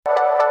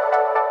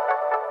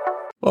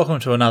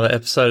Welcome to another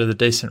episode of the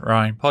Decent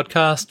Rowing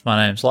Podcast.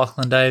 My name's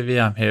Lachlan Davey.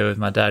 I'm here with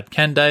my dad,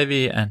 Ken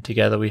Davey, and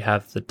together we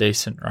have the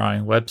Decent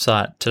Rowing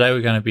website. Today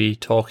we're going to be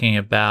talking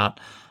about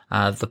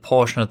the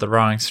portion of the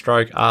rowing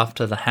stroke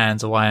after the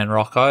hands away and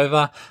rock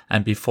over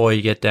and before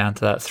you get down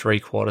to that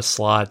three-quarter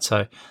slide.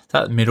 So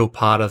that middle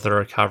part of the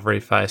recovery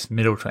phase,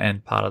 middle to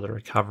end part of the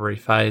recovery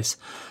phase.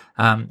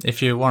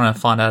 If you want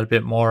to find out a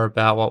bit more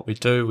about what we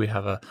do, we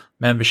have a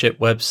membership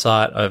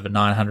website, over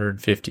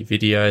 950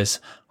 videos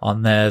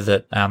on there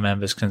that our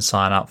members can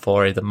sign up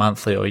for either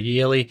monthly or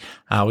yearly.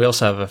 We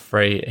also have a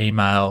free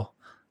email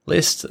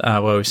list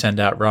where we send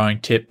out rowing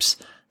tips.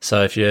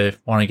 So if you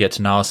want to get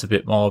to know us a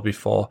bit more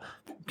before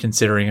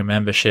considering a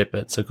membership,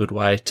 it's a good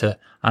way to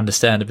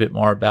understand a bit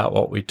more about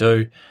what we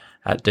do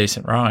at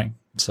Decent Rowing.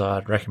 So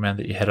I'd recommend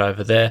that you head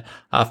over there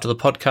after the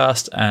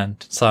podcast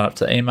and sign up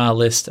to the email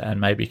list and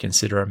maybe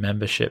consider a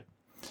membership.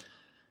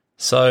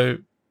 So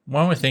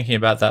when we're thinking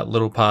about that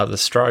little part of the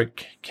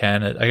stroke,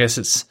 I guess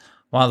it's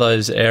one of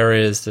those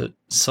areas that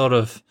sort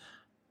of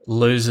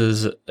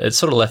loses, it's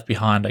sort of left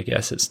behind, I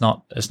guess. It's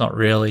not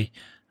really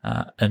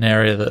an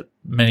area that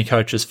many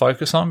coaches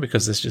focus on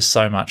because there's just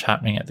so much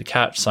happening at the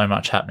catch, so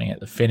much happening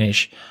at the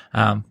finish.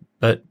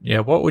 But yeah,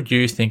 what would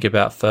you think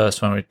about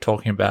first when we're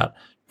talking about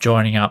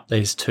joining up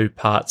these two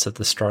parts of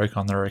the stroke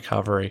on the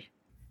recovery?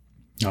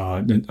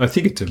 I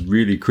think it's a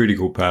really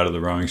critical part of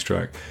the rowing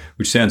stroke,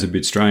 which sounds a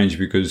bit strange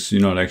because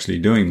you're not actually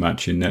doing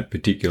much in that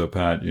particular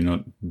part. You're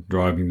not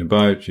driving the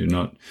boat.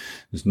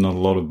 There's not a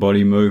lot of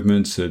body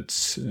movements. It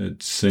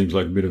seems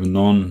like a bit of a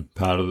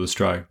non-part of the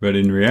stroke, but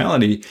in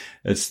reality,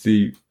 it's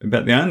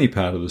about the only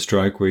part of the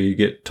stroke where you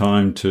get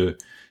time to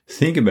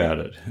think about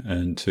it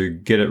and to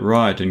get it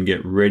right and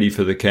get ready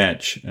for the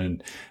catch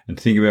and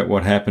think about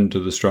what happened to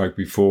the stroke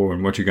before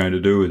and what you're going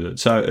to do with it.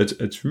 So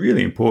it's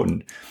really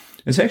important.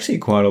 It's actually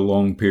quite a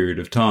long period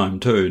of time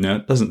too. Now,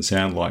 it doesn't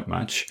sound like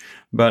much,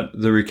 but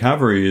the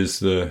recovery is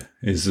the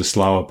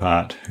slower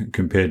part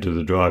compared to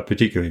the drive,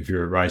 particularly if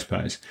you're at race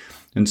pace.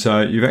 And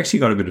so you've actually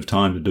got a bit of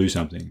time to do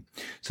something.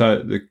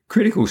 So the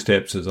critical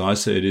steps, as I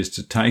said, is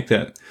to take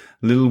that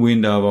little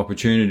window of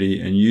opportunity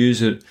and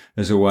use it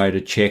as a way to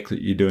check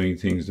that you're doing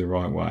things the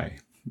right way.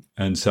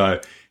 And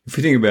so if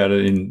you think about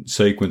it in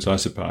sequence, I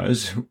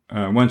suppose,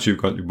 once you've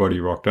got your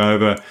body rocked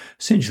over,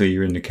 essentially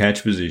you're in the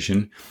catch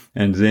position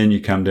and then you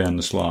come down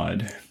the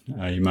slide.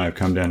 You may have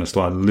come down the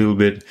slide a little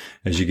bit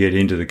as you get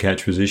into the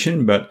catch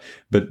position, but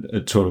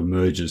it sort of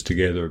merges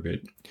together a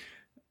bit.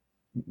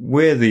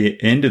 Where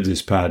the end of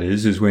this part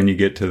is when you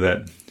get to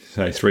that,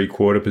 say,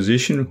 three-quarter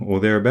position or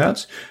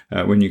thereabouts,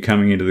 when you're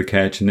coming into the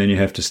catch, and then you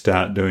have to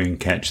start doing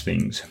catch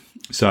things.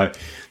 So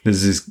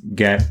there's this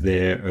gap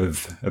there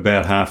of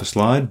about half a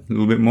slide, a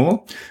little bit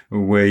more,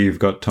 where you've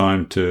got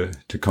time to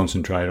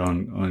concentrate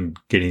on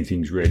getting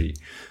things ready.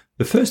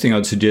 The first thing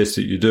I'd suggest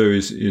that you do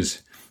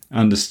is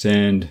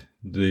understand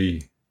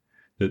that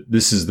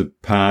this is the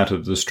part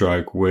of the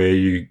stroke where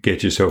you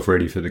get yourself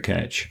ready for the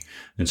catch.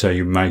 And so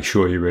you make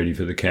sure you're ready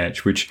for the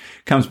catch, which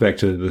comes back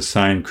to the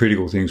same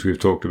critical things we've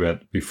talked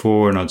about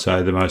before. And I'd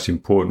say the most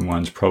important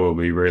one's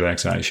probably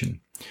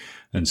relaxation.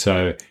 And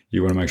so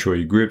you want to make sure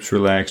your grip's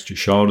relaxed, your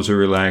shoulders are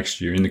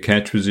relaxed, you're in the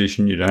catch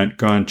position, you don't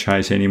go and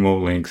chase any more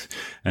length.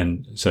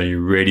 And so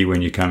you're ready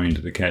when you come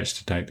into the catch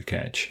to take the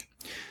catch.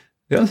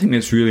 The other thing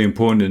that's really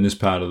important in this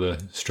part of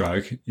the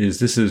stroke is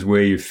this is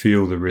where you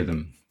feel the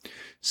rhythm.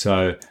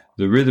 So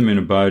the rhythm in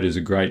a boat is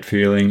a great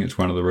feeling. It's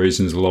one of the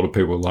reasons a lot of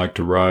people like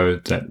to row,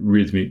 that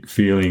rhythmic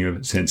feeling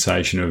of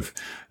sensation of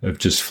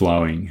just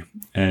flowing.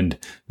 And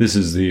this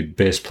is the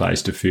best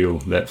place to feel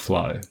that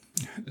flow.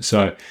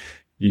 So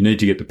you need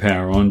to get the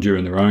power on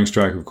during the rowing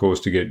stroke, of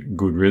course, to get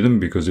good rhythm,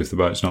 because if the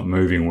boat's not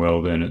moving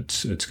well, then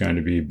it's going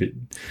to be a bit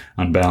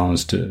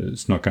unbalanced. You're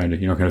not going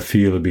to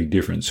feel a big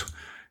difference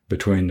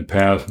between the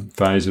power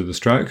phase of the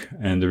stroke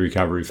and the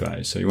recovery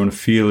phase. So you want to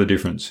feel the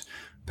difference.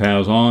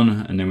 Power's on,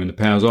 and then when the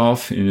power's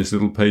off in this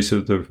little piece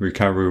of the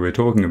recovery we're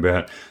talking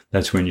about,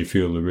 that's when you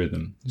feel the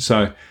rhythm.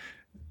 So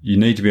you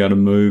need to be able to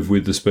move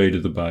with the speed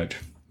of the boat,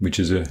 which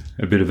is a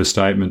bit of a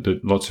statement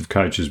that lots of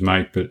coaches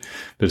make, but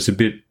it's a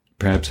bit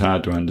perhaps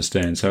hard to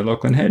understand. So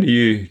Lachlan, how do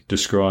you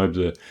describe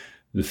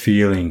the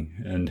feeling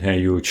and how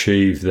you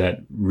achieve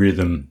that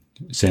rhythm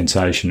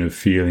sensation of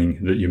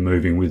feeling that you're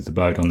moving with the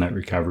boat on that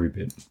recovery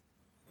bit?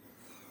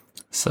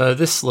 So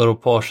this little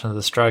portion of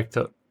the stroke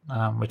that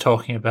we're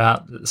talking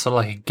about, sort of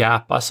like a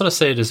gap, I sort of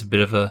see it as a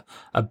bit of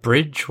a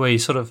bridge where you're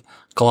sort of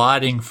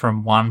gliding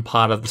from one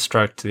part of the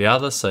stroke to the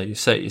other. So you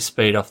set your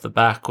speed off the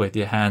back with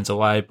your hands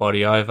away,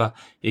 body over,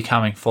 you're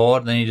coming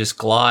forward, and then you're just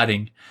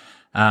gliding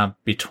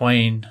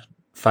between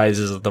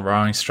phases of the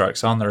rowing stroke.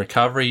 So on the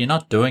recovery, you're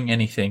not doing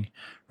anything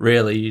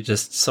really. You're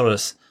just sort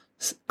of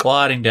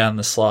gliding down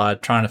the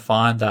slide, trying to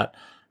find that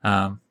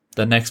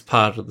the next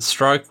part of the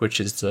stroke,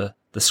 which is the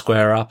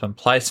square up and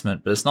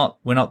placement, but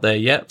we're not there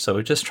yet. So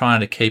we're just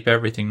trying to keep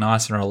everything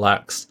nice and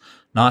relaxed,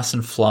 nice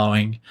and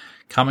flowing,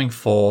 coming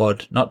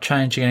forward, not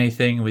changing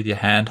anything with your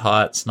hand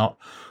heights, not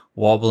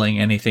wobbling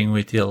anything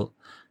with your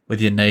with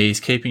your knees,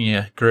 keeping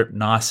your grip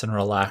nice and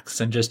relaxed,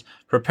 and just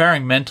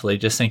preparing mentally,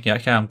 just thinking,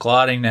 okay, I'm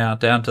gliding now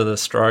down to the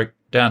stroke,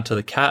 down to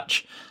the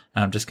catch,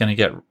 and I'm just going to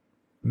get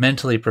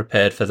mentally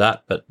prepared for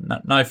that, but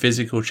no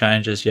physical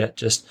changes yet,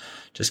 just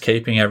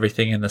keeping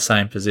everything in the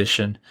same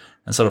position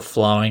and sort of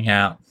flowing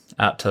out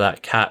to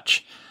that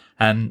catch.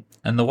 And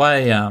the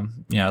way,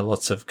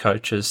 lots of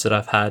coaches that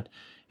I've had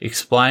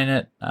explain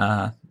it,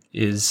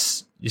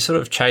 is you're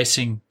sort of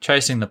chasing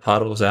the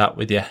puddles out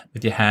with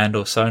your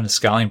handle. So in a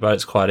sculling boat,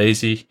 it's quite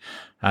easy.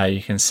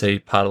 You can see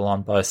puddle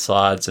on both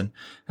sides, and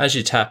as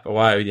you tap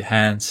away with your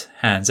hands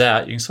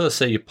out, you can sort of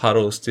see your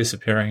puddles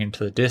disappearing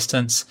into the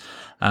distance.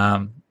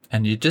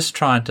 And you're just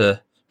trying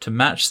to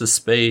match the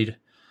speed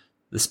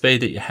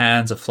that your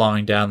hands are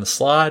flowing down the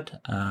slide,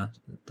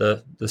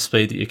 the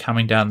speed that you're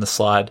coming down the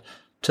slide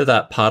to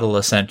that puddle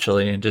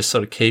essentially, and just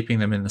sort of keeping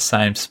them in the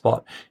same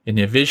spot in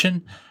your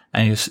vision.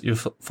 And you'll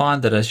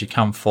find that as you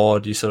come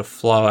forward, you sort of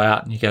flow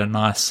out and you get a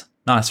nice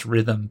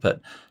rhythm.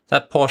 But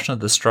that portion of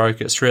the stroke,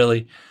 it's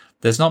really,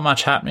 there's not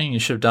much happening. You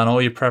should have done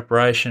all your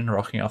preparation,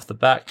 rocking off the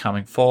back,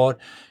 coming forward.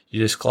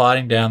 You're just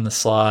gliding down the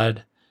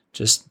slide,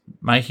 just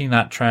making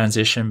that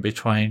transition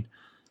between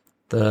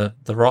the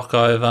rock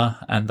over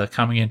and the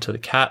coming into the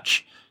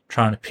catch,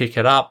 trying to pick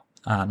it up,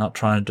 not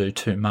trying to do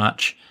too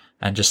much,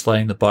 and just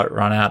letting the boat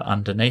run out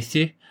underneath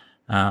you.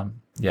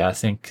 I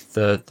think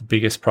the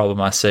biggest problem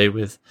I see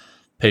with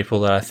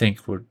people that I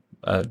think would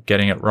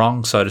getting it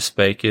wrong, so to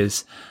speak,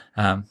 is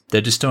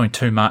they're just doing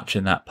too much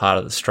in that part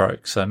of the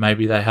stroke. So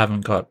maybe they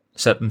haven't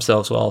set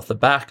themselves well off the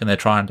back, and they're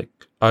trying to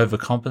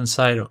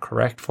overcompensate or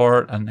correct for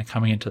it, and they're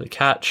coming into the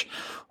catch.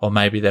 Or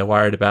maybe they're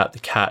worried about the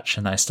catch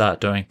and they start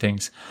doing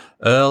things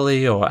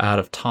early or out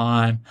of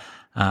time,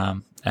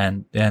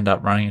 and they end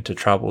up running into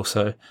trouble.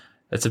 So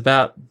it's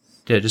about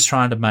just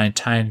trying to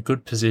maintain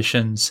good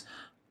positions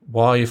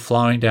while you're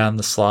flowing down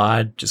the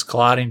slide, just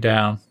gliding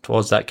down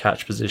towards that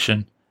catch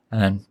position,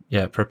 and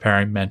then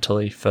preparing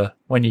mentally for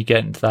when you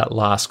get into that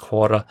last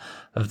quarter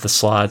of the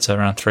slide. So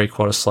around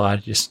 3/4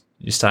 slide,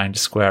 you're starting to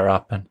square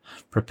up and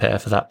prepare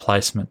for that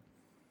placement.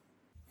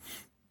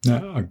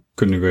 No, I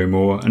couldn't agree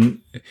more. And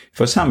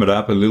if I sum it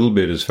up a little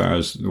bit, as far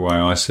as the way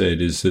I see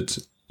it, is that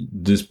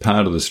this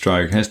part of the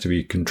stroke has to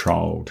be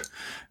controlled.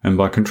 And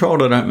by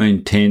controlled, I don't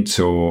mean tense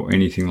or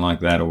anything like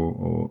that,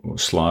 or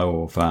slow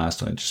or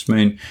fast. I just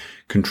mean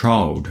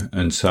controlled.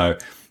 And so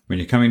when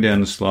you're coming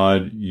down the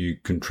slide, you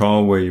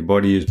control where your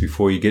body is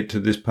before you get to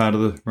this part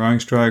of the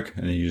rowing stroke,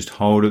 and then you just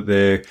hold it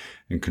there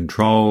and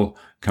control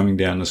coming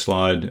down the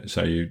slide.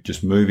 So you're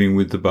just moving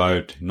with the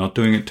boat, not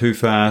doing it too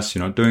fast,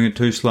 you're not doing it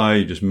too slow,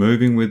 you're just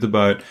moving with the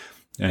boat,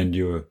 and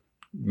you're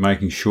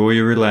making sure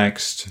you're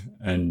relaxed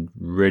and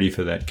ready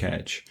for that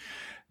catch.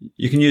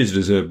 You can use it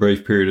as a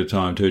brief period of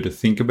time too to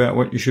think about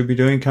what you should be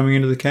doing coming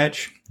into the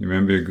catch.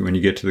 Remember, when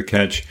you get to the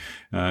catch,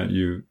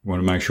 you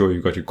want to make sure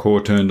you've got your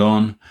core turned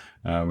on.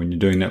 When you're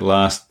doing that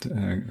last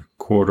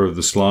quarter of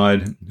the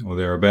slide or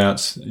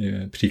thereabouts,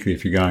 particularly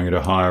if you're going at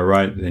a higher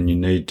rate, then you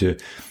need to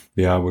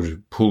be able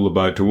to pull the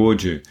boat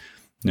towards you.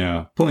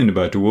 Now, pulling the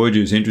boat towards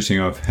you is interesting.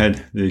 I've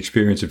had the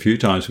experience a few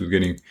times with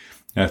getting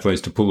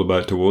athletes to pull the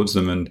boat towards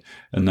them,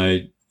 and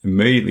they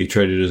immediately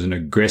treat it as an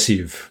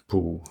aggressive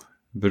pull.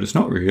 But it's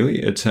not really.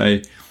 It's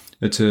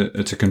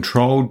a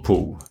controlled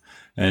pull,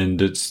 and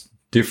it's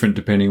different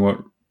depending what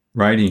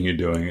rating you're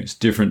doing. It's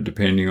different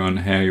depending on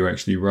how you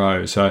actually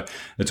row. So I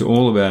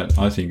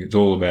think it's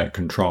all about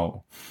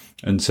control.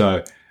 And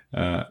so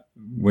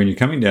when you're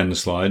coming down the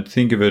slide,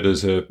 think of it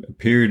as a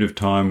period of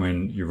time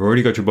when you've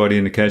already got your body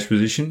in the catch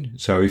position.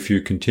 So if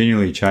you're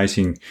continually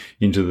chasing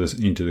into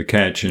the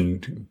catch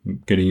and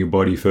getting your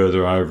body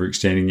further over,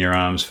 extending your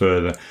arms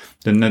further,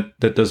 then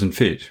that doesn't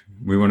fit.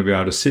 We want to be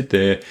able to sit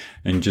there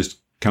and just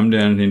come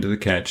down into the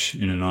catch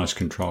in a nice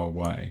controlled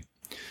way.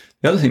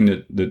 The other thing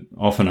that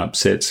often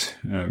upsets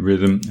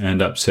rhythm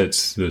and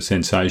upsets the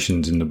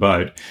sensations in the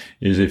boat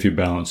is if your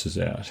balance is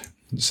out.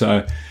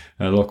 So,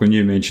 Lachlan,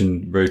 you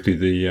mentioned briefly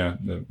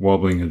the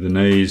wobbling of the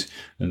knees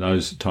and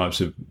those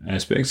types of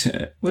aspects.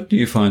 What do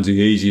you find is the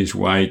easiest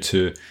way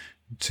to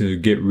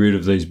get rid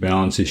of these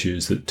balance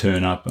issues that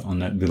turn up on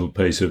that little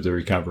piece of the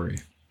recovery?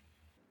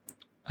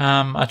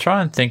 I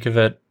try and think of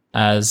it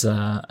as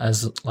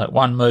like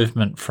one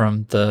movement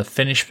from the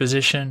finish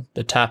position,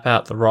 the tap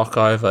out, the rock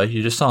over.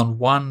 You're just on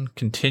one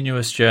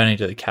continuous journey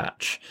to the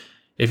catch.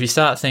 If you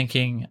start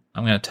thinking,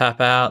 I'm going to tap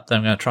out, then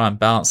I'm going to try and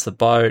balance the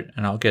boat,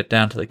 and I'll get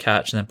down to the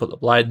catch and then put the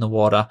blade in the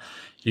water,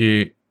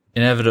 you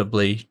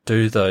inevitably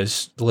do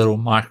those little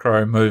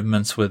micro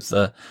movements with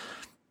the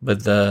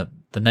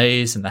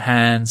knees and the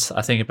hands.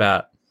 I think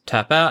about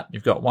tap out.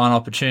 You've got one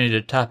opportunity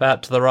to tap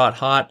out to the right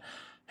height,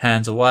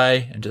 hands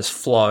away, and just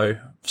flow.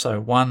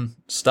 So one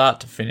start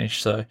to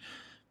finish. So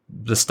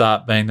the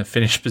start being the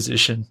finish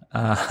position,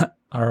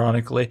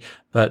 ironically.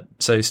 But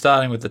so you're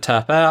starting with the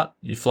tap out,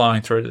 you're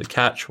flowing through to the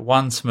catch,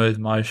 one smooth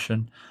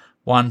motion,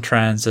 one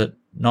transit,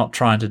 not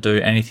trying to do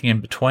anything in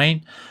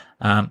between,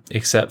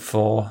 except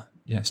for,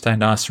 stay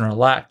nice and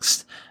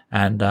relaxed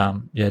and,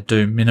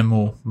 do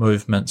minimal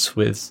movements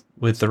with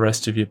with the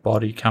rest of your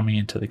body coming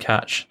into the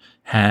catch,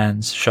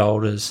 hands,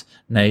 shoulders,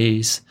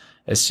 knees.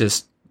 It's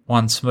just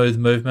one smooth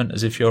movement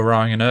as if you're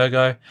rowing an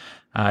ergo.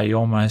 A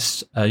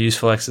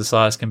useful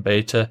exercise can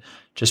be to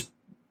just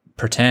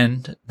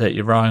pretend that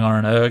you're rowing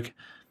on an erg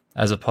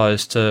as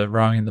opposed to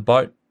rowing in the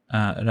boat.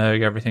 An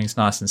erg, everything's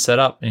nice and set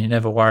up, and you're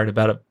never worried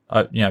about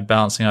it,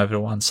 balancing over to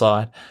one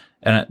side.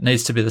 And it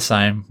needs to be the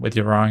same with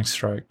your rowing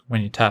stroke.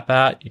 When you tap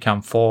out, you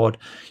come forward,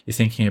 you're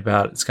thinking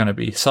about it's going to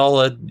be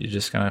solid, you're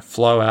just going to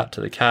flow out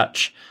to the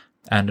catch,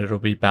 and it'll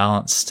be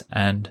balanced.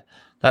 And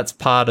that's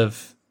part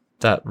of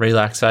that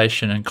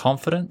relaxation and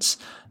confidence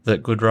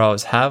that good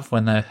rowers have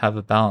when they have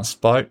a balanced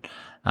boat.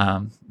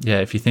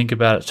 If you think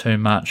about it too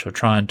much or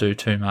try and do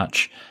too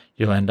much,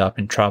 you'll end up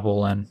in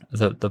trouble, and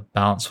the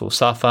balance will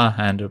suffer,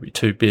 and it'll be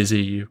too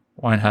busy. You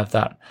won't have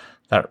that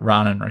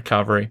run and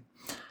recovery.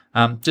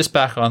 Just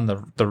back on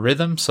the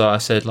rhythm. So I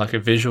said like a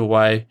visual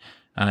way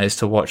is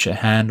to watch your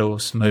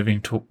handles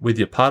moving with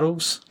your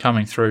puddles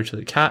coming through to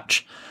the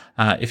catch.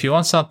 If you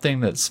want something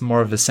that's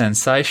more of a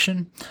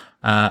sensation,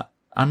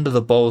 under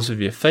the balls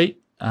of your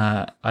feet,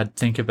 I'd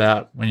think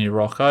about when you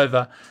rock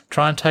over,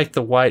 try and take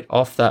the weight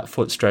off that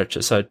foot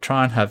stretcher. So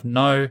try and have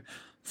no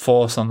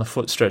force on the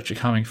foot stretcher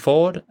coming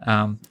forward.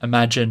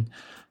 Imagine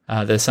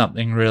there's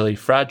something really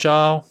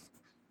fragile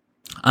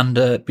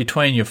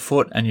between your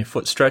foot and your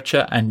foot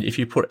stretcher, and if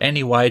you put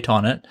any weight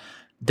on it,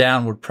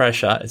 downward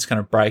pressure, it's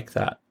going to break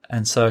that.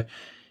 And so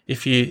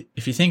if you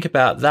think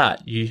about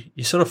that, you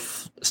sort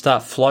of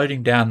start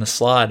floating down the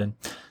slide, and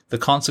the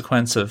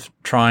consequence of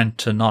trying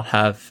to not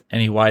have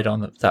any weight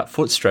on that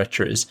foot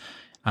stretcher is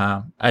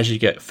as you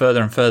get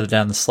further and further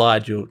down the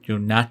slide, you'll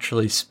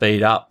naturally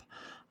speed up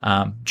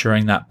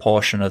during that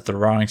portion of the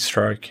rowing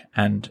stroke,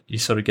 and you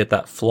sort of get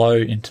that flow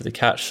into the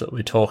catch that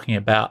we're talking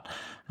about.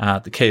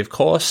 The key, of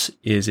course,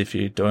 is if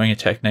you're doing a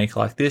technique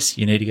like this,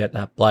 you need to get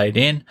that blade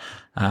in.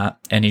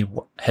 Any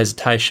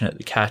hesitation at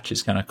the catch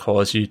is going to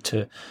cause you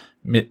to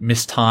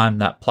mistime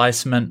that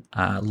placement,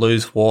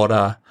 lose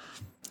water,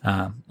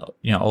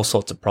 all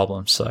sorts of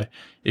problems. So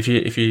if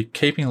you're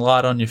keeping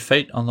light on your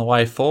feet on the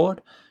way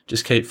forward,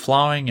 just keep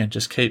flowing and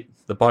just keep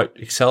the boat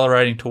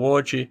accelerating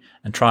towards you,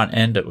 and try and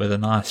end it with a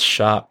nice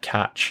sharp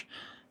catch.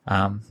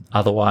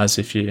 Otherwise,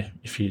 if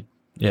you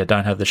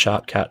don't have the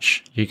sharp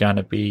catch, you're going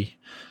to be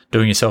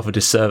doing yourself a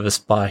disservice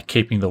by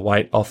keeping the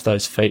weight off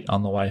those feet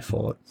on the way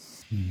forward.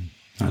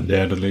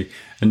 Undoubtedly.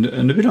 And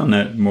a bit on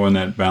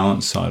that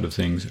balance side of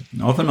things.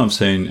 Often I've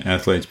seen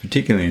athletes,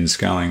 particularly in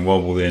sculling,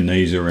 wobble their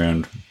knees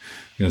around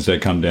as they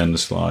come down the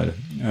slide.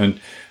 And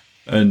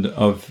I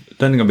don't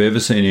think I've ever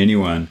seen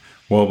anyone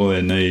wobble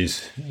their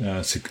knees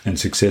and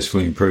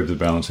successfully improve the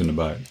balance in the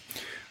boat.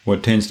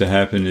 What tends to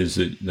happen is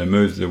that they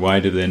move the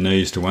weight of their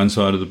knees to one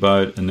side of the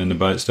boat, and then the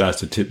boat starts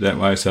to tip that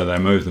way, so they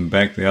move them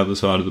back the other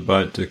side of the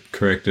boat to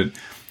correct it,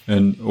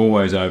 and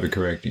always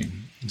overcorrecting.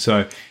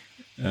 So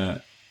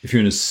if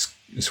you're in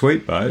a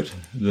sweep boat,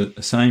 the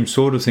same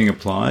sort of thing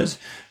applies.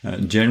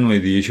 Generally,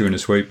 the issue in a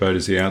sweep boat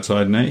is the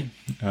outside knee.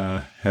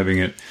 Having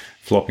it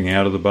flopping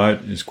out of the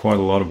boat is quite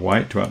a lot of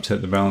weight to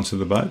upset the balance of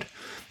the boat.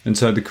 And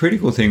so the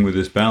critical thing with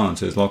this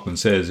balance, as Lachlan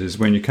says, is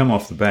when you come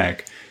off the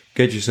back,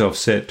 get yourself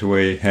set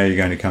to how you're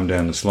going to come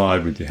down the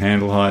slide with your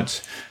handle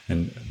heights,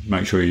 and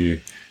make sure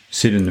you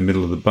sit in the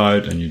middle of the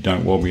boat and you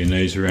don't wobble your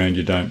knees around,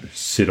 you don't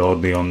sit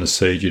oddly on the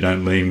seat, you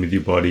don't lean with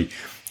your body,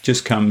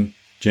 just come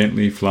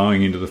gently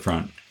flowing into the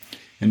front.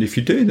 And if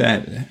you do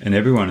that, and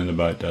everyone in the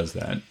boat does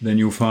that, then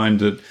you'll find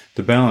that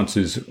the balance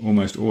is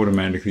almost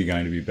automatically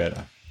going to be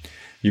better.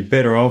 You're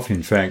better off,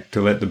 in fact,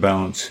 to let the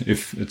balance,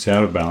 if it's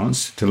out of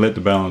balance, to let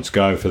the balance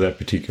go for that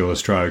particular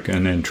stroke,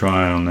 and then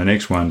try on the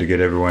next one to get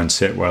everyone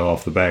set well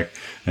off the back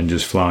and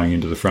just flowing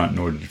into the front in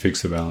order to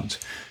fix the balance.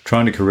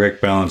 Trying to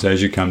correct balance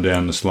as you come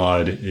down the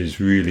slide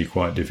is really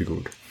quite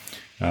difficult.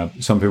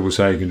 Some people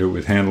say you can do it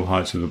with handle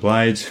heights of the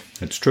blades.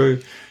 That's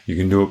true. You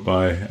can do it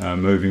by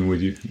moving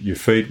with your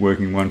feet,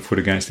 working one foot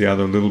against the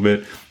other a little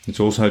bit.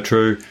 It's also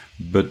true,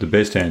 but the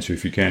best answer,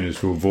 if you can, is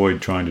to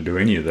avoid trying to do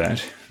any of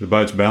that. The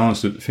boat's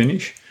balanced at the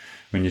finish.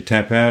 When you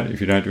tap out, if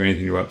you don't do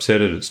anything to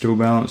upset it, it's still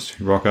balanced.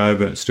 You rock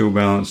over, it's still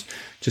balanced.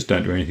 Just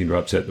don't do anything to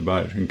upset the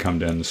boat and come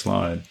down the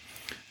slide.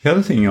 The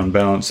other thing on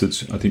balance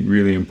that's, I think,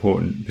 really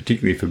important,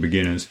 particularly for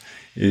beginners,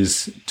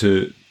 is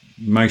to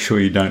make sure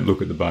you don't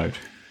look at the boat.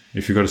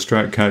 If you've got a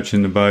stroke coach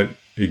in the boat,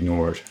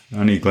 ignore it.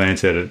 Only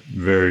glance at it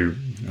very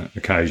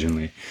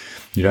occasionally.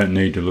 You don't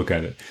need to look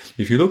at it.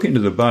 If you look into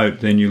the boat,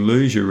 then you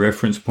lose your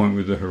reference point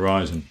with the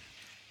horizon.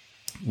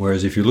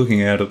 Whereas if you're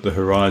looking out at the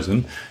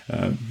horizon,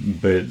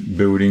 be it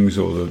buildings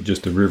or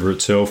just the river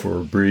itself or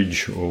a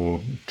bridge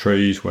or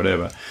trees,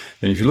 whatever,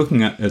 then if you're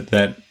looking at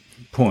that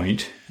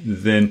point,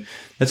 then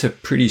that's a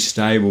pretty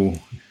stable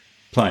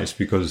place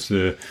because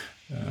the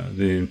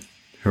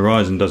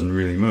horizon doesn't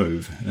really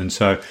move. And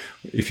so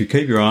if you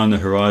keep your eye on the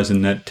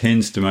horizon, that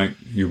tends to make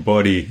your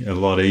body a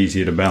lot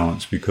easier to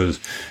balance because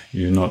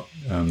you're not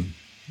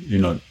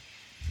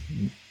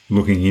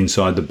looking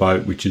inside the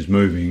boat, which is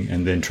moving,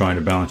 and then trying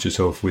to balance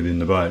yourself within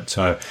the boat.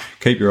 So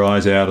keep your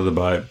eyes out of the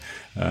boat.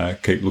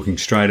 Keep looking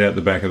straight out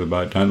the back of the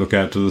boat. Don't look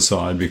out to the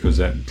side, because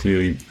that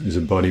clearly is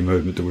a body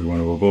movement that we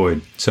want to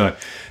avoid. So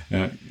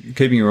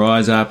keeping your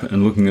eyes up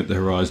and looking at the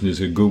horizon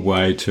is a good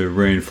way to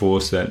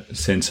reinforce that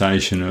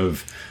sensation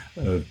of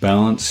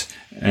balance,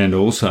 and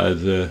also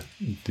the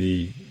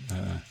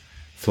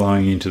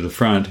flowing into the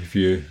front.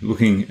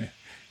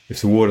 If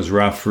the water's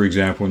rough, for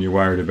example, and you're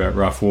worried about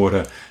rough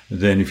water,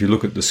 then if you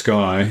look at the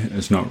sky,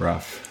 it's not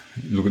rough.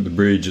 Look at the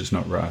bridge, it's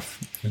not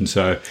rough. And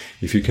so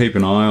if you keep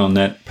an eye on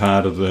that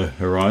part of the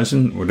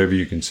horizon, whatever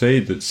you can see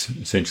that's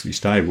essentially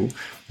stable,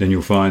 then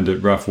you'll find that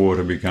rough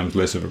water becomes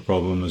less of a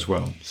problem as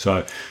well.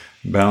 So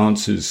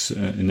balance is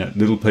in that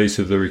little piece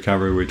of the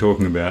recovery we're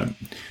talking about.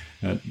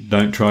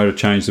 Don't try to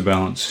change the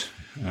balance.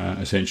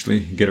 Essentially,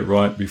 get it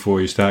right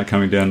before you start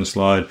coming down the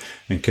slide,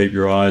 and keep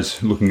your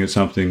eyes looking at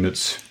something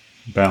that's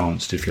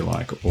balanced, if you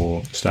like,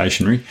 or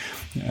stationary,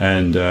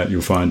 and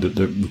you'll find that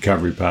the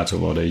recovery part's a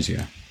lot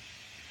easier.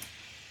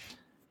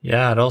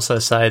 Yeah, I'd also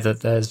say that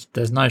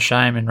there's no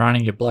shame in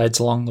running your blades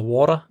along the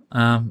water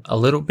a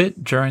little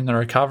bit during the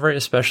recovery,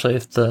 especially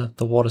if the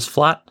water's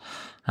flat.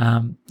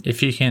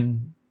 If you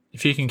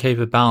can keep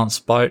a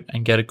balanced boat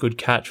and get a good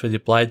catch with your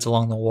blades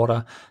along the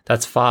water,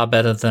 that's far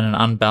better than an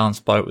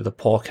unbalanced boat with a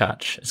poor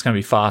catch. It's going to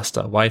be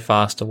faster,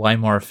 way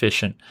more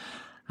efficient,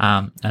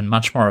 and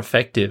much more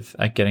effective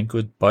at getting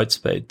good boat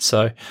speed.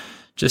 So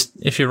just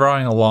if you're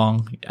rowing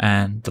along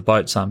and the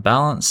boat's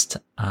unbalanced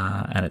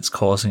and it's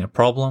causing a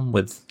problem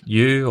with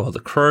you or the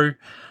crew,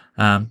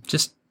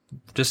 just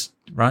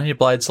run your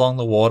blades along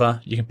the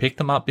water. You can pick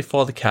them up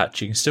before the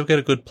catch. You can still get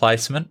a good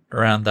placement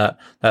around that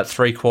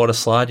 3/4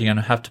 slide. You're going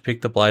to have to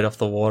pick the blade off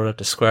the water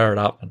to square it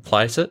up and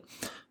place it.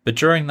 But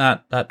during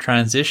that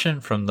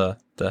transition from the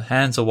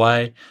hands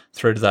away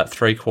through to that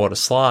 3/4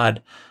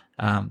 slide,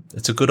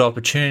 it's a good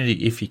opportunity,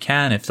 if you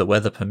can, if the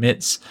weather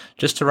permits,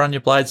 just to run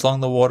your blades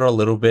along the water a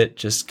little bit.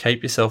 Just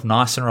keep yourself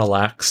nice and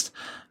relaxed.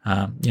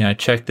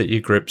 Check that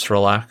your grip's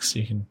relaxed.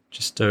 You can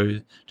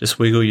just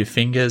wiggle your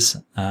fingers.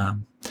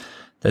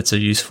 That's a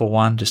useful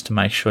one, just to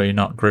make sure you're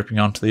not gripping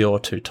onto the oar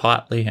too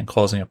tightly and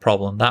causing a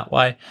problem that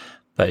way.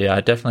 But yeah,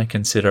 I definitely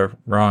consider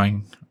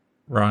rowing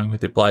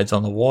with your blades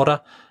on the water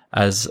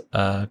as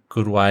a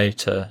good way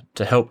to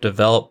help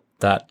develop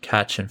that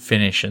catch and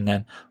finish. And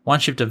then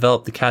once you've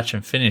developed the catch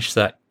and finish,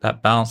 that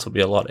balance will be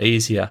a lot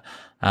easier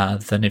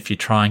than if you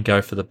try and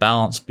go for the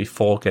balance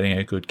before getting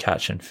a good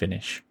catch and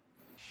finish.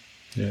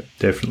 Yeah,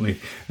 definitely.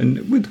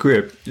 And with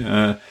grip,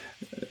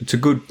 it's a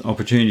good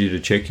opportunity to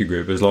check your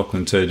grip. As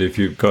Lachlan said, if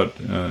you've got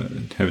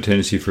have a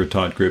tendency for a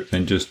tight grip,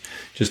 then just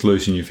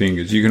loosen your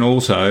fingers. You can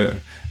also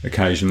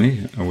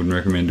occasionally, I wouldn't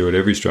recommend do it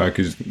every stroke,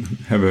 is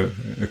have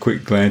a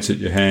quick glance at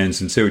your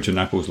hands and see what your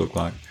knuckles look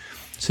like.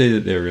 See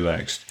that they're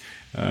relaxed.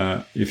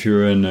 If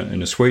you're in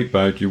a sweet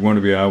boat, you want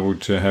to be able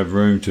to have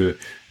room to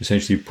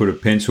essentially put a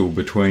pencil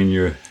between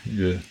your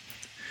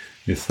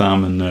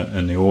thumb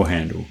and the oar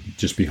handle,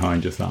 just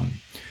behind your thumb,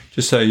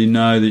 just so you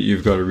know that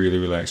you've got a really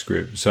relaxed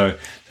grip. So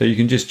you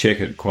can just check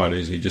it quite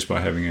easily just by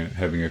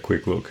having a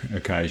quick look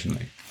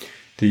occasionally.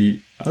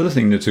 The other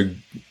thing that's a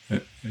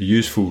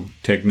useful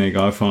technique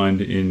I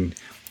find in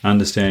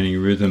understanding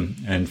rhythm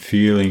and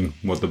feeling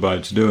what the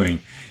boat's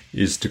doing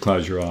is to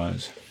close your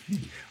eyes.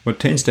 What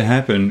tends to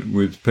happen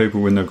with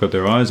people when they've got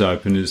their eyes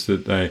open is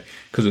that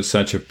because it's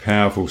such a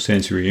powerful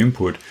sensory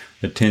input,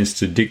 it tends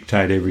to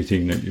dictate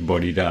everything that your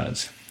body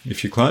does.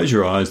 If you close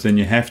your eyes, then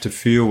you have to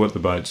feel what the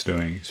boat's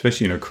doing,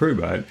 especially in a crew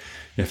boat.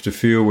 You have to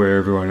feel where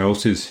everyone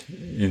else is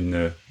in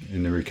the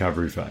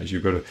recovery phase.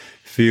 You've got to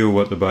feel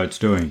what the boat's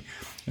doing.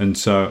 And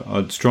so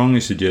I'd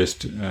strongly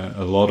suggest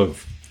a lot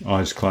of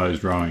eyes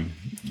closed rowing.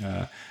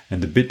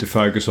 And the bit to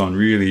focus on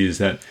really is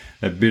that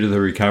bit of the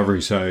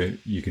recovery, so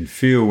you can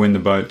feel when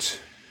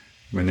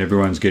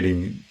everyone's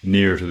getting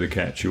nearer to the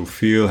catch. You'll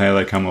feel how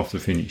they come off the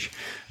finish.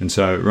 And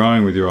so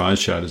rowing with your eyes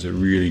shut is a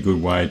really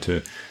good way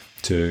to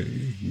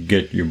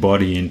get your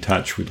body in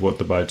touch with what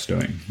the boat's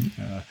doing.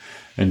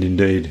 And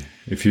indeed,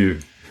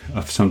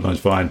 I sometimes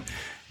find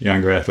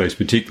younger athletes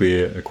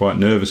particularly are quite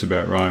nervous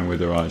about rowing with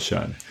their eyes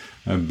shut.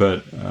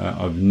 But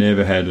I've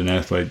never had an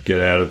athlete get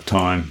out of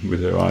time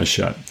with their eyes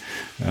shut,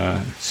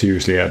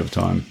 seriously out of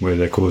time, where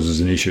that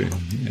causes an issue.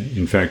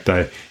 In fact,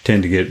 they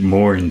tend to get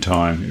more in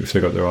time if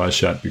they've got their eyes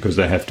shut, because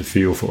they have to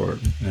feel for it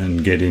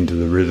and get into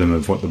the rhythm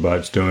of what the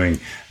boat's doing.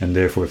 And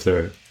therefore, if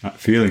they're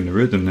feeling the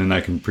rhythm, then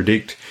they can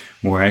predict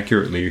more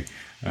accurately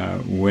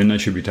when they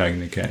should be taking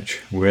the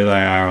catch, where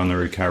they are on the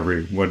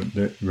recovery, what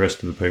the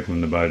rest of the people in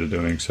the boat are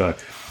doing. So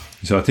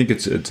I think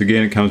it's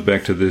again, it comes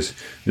back to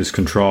this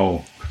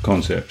control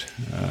concept.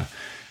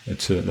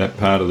 That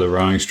part of the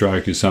rowing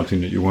stroke is something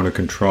that you want to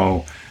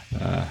control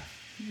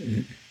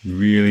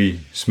really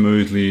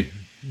smoothly.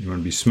 You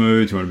want to be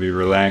smooth, you want to be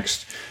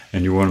relaxed,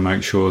 and you want to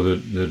make sure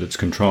that it's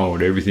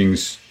controlled.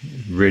 Everything's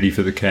ready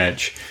for the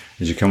catch.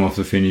 As you come off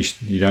the finish,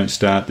 you don't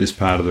start this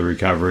part of the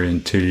recovery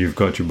until you've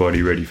got your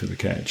body ready for the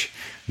catch.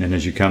 And then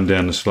as you come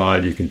down the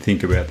slide, you can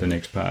think about the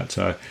next part.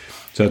 So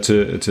it's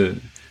a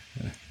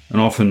an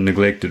often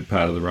neglected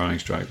part of the rowing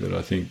stroke that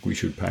I think we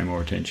should pay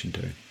more attention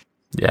to.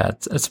 Yeah,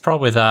 it's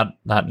probably that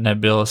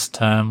nebulous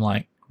term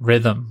like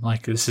rhythm.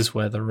 Like this is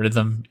where the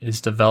rhythm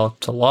is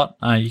developed a lot.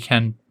 You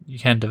can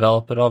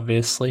develop it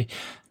obviously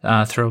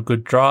through a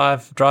good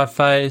drive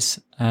phase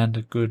and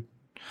a good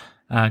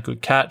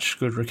catch,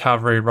 good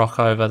recovery, rock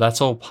over.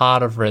 That's all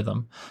part of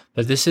rhythm.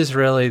 But this is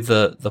really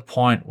the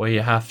point where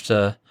you have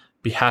to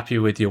be happy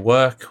with your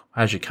work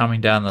as you're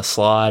coming down the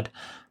slide,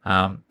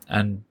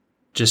 and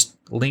just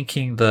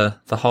linking the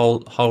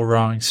whole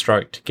rowing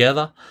stroke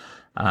together.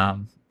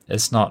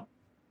 It's not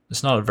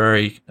a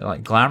very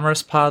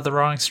glamorous part of the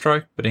rowing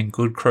stroke, but in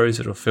good crews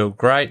it'll feel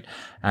great,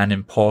 and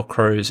in poor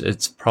crews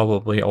it's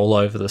probably all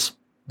over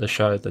the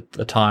show. That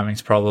the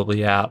timing's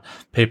probably out.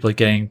 People are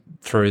getting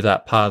through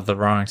that part of the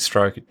rowing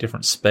stroke at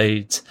different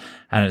speeds,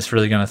 and it's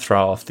really going to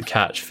throw off the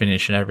catch,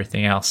 finish, and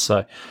everything else.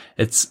 So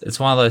it's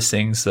one of those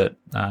things that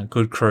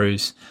good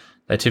crews,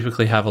 they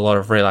typically have a lot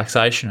of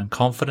relaxation and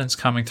confidence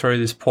coming through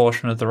this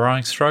portion of the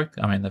rowing stroke.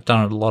 I mean, they've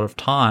done it a lot of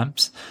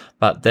times,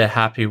 but they're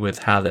happy with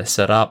how they're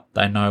set up.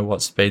 They know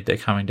what speed they're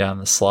coming down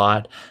the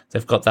slide.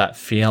 They've got that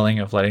feeling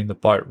of letting the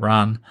boat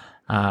run,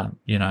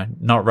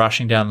 not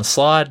rushing down the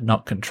slide,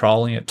 not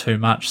controlling it too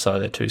much, so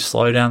they're too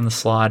slow down the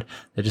slide.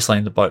 They're just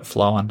letting the boat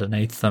flow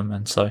underneath them.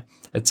 And so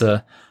it's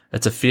a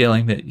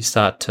feeling that you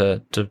start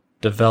to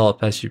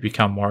develop as you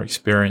become more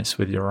experienced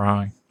with your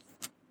rowing.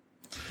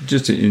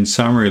 Just in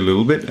summary a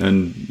little bit,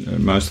 and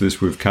most of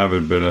this we've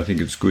covered, but I think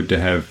it's good to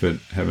have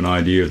an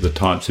idea of the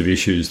types of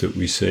issues that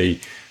we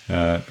see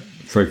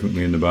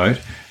frequently in the boat.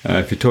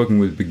 If you're talking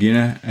with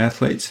beginner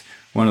athletes,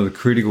 one of the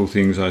critical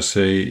things I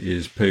see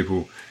is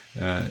people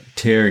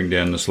tearing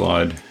down the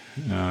slide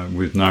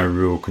with no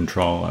real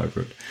control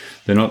over it.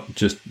 They're not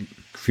just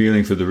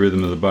feeling for the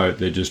rhythm of the boat,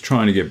 they're just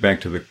trying to get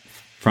back to the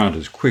front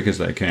as quick as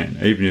they can,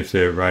 even if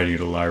they're rating at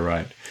a low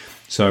rate.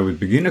 So with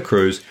beginner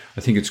crews,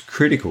 I think it's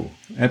critical,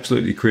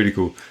 absolutely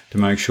critical, to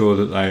make sure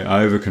that they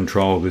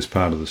over-control this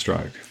part of the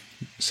stroke.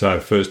 So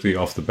firstly,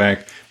 off the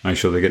back, make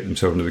sure they get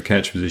themselves into the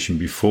catch position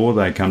before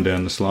they come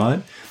down the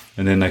slide,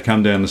 and then they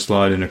come down the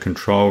slide in a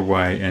controlled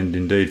way. And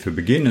indeed, for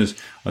beginners,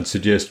 I'd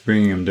suggest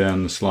bringing them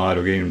down the slide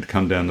or getting them to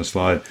come down the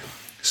slide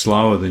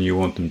slower than you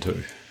want them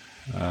to,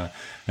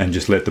 and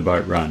just let the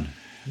boat run,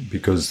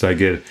 because they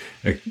get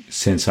a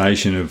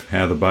sensation of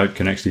how the boat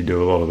can actually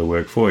do a lot of the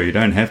work for you. You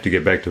don't have to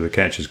get back to the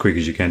catch as quick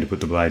as you can to put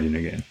the blade in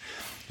again.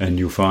 And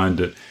you'll find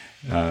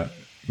that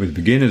with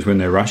beginners, when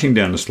they're rushing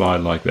down the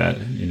slide like that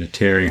in a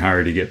tearing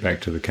hurry to get back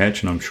to the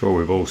catch, and I'm sure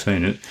we've all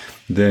seen it,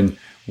 then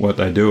what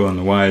they do on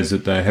the way is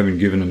that they haven't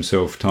given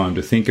themselves time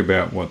to think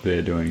about what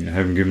they're doing. They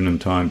haven't given them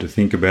time to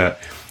think about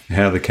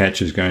how the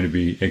catch is going to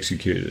be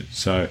executed.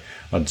 So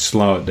I'd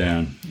slow it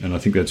down, and I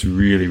think that's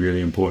really,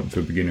 really important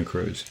for beginner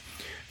crews.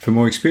 For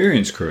more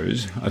experienced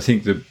crews, I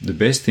think the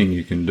best thing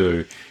you can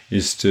do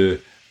is to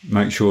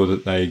make sure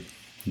that they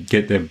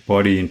get their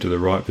body into the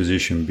right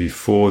position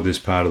before this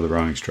part of the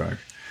rowing stroke.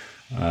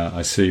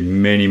 I see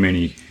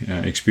many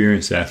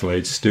experienced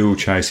athletes still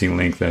chasing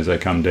length as they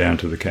come down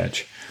to the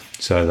catch.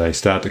 So they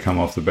start to come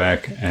off the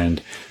back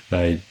and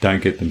they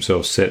don't get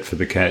themselves set for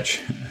the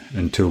catch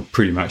until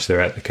pretty much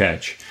they're at the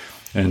catch.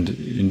 And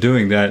in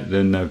doing that,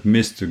 then they've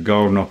missed a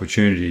golden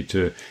opportunity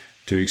to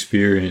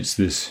experience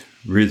this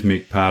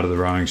rhythmic part of the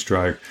rowing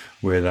stroke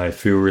where they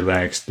feel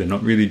relaxed. They're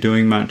not really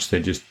doing much. They're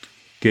just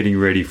getting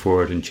ready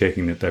for it and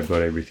checking that they've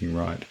got everything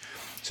right.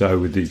 So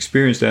with the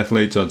experienced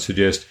athletes, I'd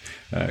suggest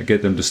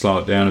get them to slow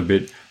it down a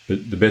bit.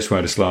 But the best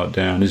way to slow it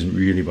down isn't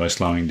really by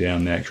slowing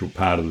down the actual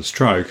part of the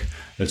stroke.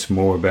 It's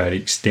more about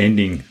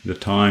extending the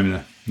time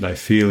that they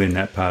feel in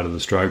that part of the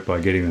stroke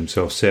by getting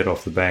themselves set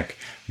off the back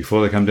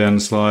before they come down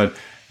the slide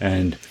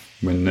and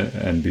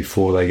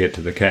before they get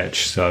to the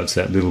catch. So it's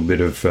that little bit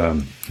of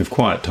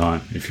quiet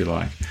time, if you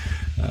like.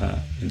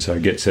 And so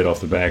get set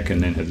off the back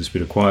and then have this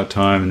bit of quiet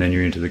time, and then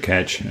you're into the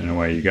catch and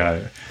away you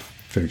go.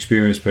 For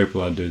experienced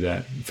people, I'd do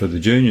that. For the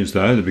juniors,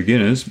 though, the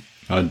beginners,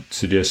 I'd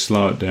suggest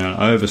slow it down,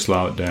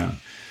 over-slow it down.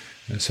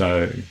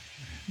 So,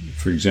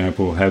 for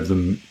example, have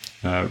them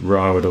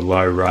row at a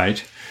low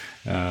rate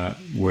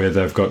where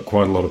they've got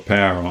quite a lot of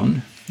power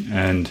on,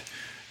 and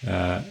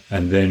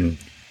then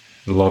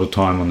a lot of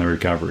time on the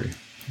recovery.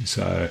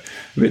 So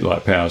a bit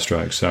like power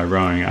strokes, so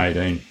rowing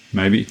 18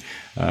 maybe,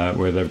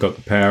 where they've got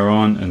the power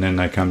on and then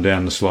they come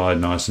down the slide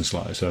nice and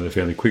slow. So they're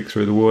fairly quick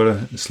through the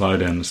water, slow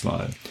down the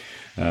slide.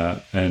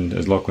 And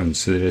as Lachlan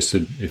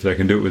suggested, if they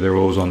can do it with their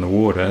oars on the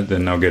water,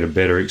 then they'll get a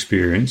better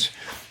experience.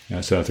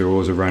 So if their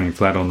oars are running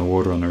flat on the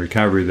water on the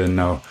recovery, then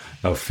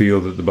they'll feel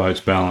that the boat's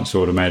balanced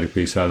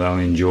automatically, so they'll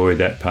enjoy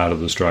that part of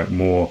the stroke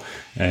more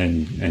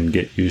and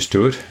get used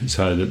to it,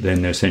 so that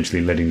then they're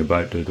essentially letting the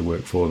boat do the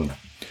work for them.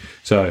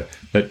 So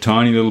that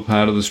tiny little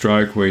part of the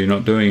stroke where you're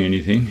not doing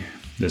anything,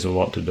 there's a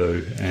lot to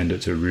do, and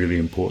it's a really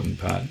important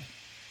part.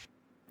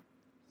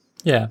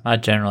 Yeah, I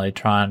generally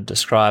try and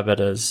describe it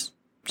as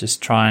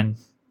just try and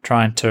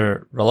trying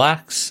to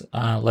relax,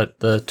 let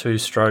the two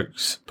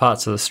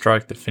parts of the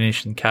stroke, the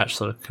finish and catch,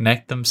 sort of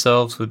connect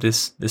themselves with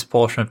this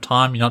portion of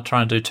time. You're not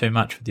trying to do too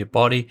much with your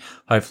body.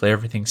 Hopefully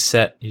everything's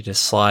set. You're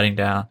just sliding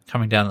down,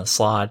 coming down the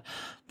slide.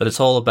 But it's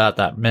all about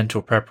that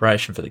mental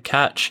preparation for the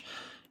catch,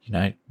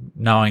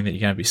 knowing that you're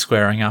going to be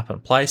squaring up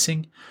and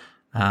placing.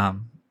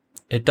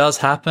 It does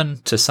happen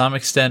to some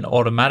extent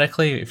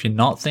automatically if you're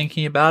not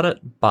thinking about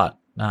it, but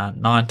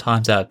 9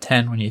 times out of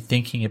 10, when you're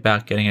thinking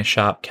about getting a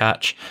sharp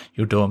catch,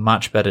 you'll do a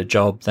much better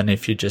job than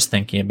if you're just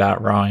thinking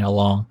about rowing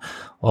along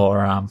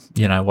or,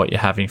 what you're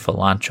having for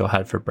lunch or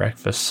had for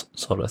breakfast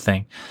sort of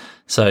thing.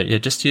 So yeah,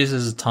 just use it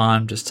as a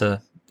time just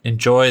to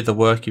enjoy the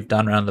work you've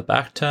done around the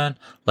back turn,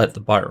 let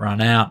the boat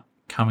run out.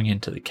 Coming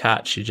into the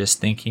catch, you're just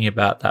thinking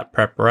about that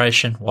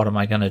preparation. What am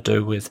I going to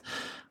do with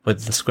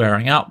the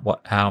squaring up?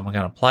 How am I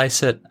going to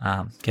place it?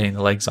 Getting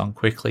the legs on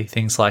quickly,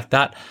 things like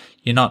that.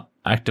 You're not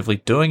actively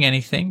doing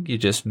anything. You're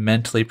just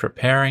mentally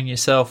preparing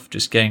yourself,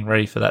 just getting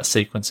ready for that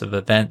sequence of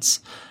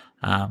events.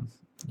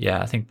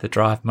 I think the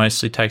drive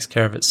mostly takes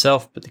care of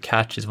itself, but the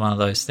catch is one of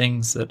those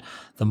things that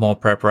the more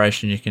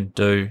preparation you can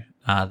do,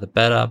 the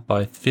better,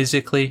 both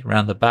physically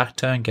around the back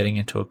turn, getting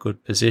into a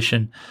good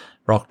position,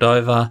 rocked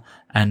over,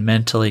 and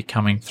mentally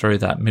coming through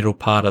that middle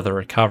part of the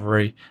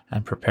recovery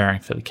and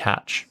preparing for the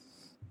catch.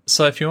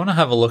 So if you want to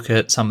have a look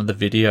at some of the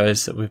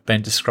videos that we've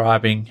been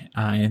describing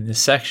in this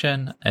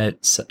section,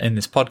 it's in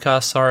this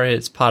podcast,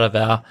 it's part of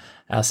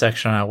our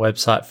section on our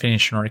website,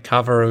 Finish and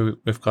Recover.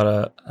 We've got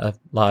a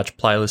large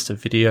playlist of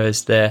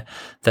videos there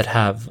that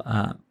have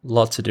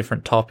lots of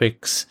different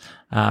topics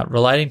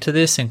relating to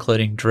this,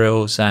 including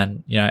drills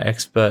and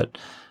expert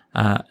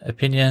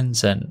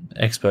opinions and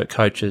expert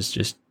coaches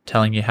just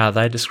telling you how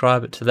they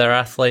describe it to their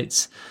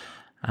athletes.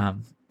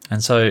 And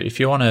so if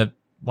you want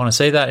to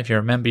see that, if you're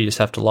a member, you just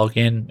have to log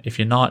in. If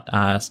you're not,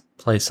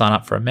 please sign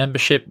up for a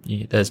membership.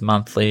 There's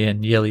monthly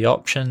and yearly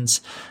options.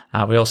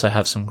 We also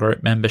have some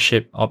group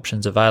membership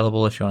options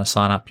available if you want to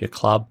sign up your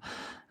club.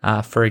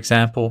 For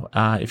example,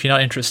 if you're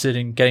not interested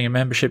in getting a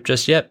membership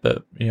just yet,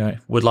 but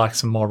would like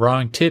some more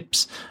rowing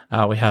tips,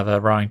 we have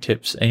a rowing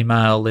tips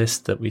email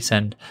list that we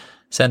send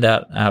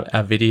out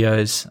our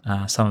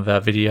videos, some of our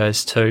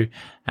videos too,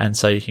 and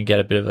so you can get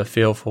a bit of a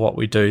feel for what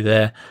we do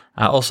there.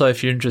 Also,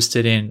 if you're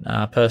interested in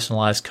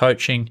personalized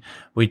coaching,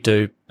 we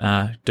do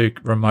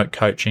remote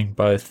coaching,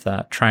 both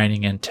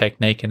training and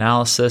technique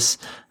analysis,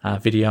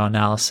 video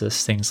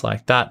analysis, things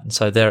like that. And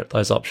so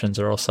those options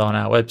are also on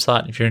our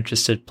website. If you're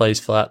interested,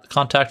 please fill out the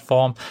contact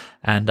form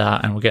and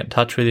we'll get in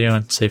touch with you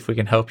and see if we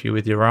can help you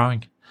with your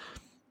rowing.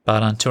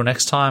 But until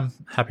next time,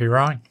 happy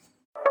rowing.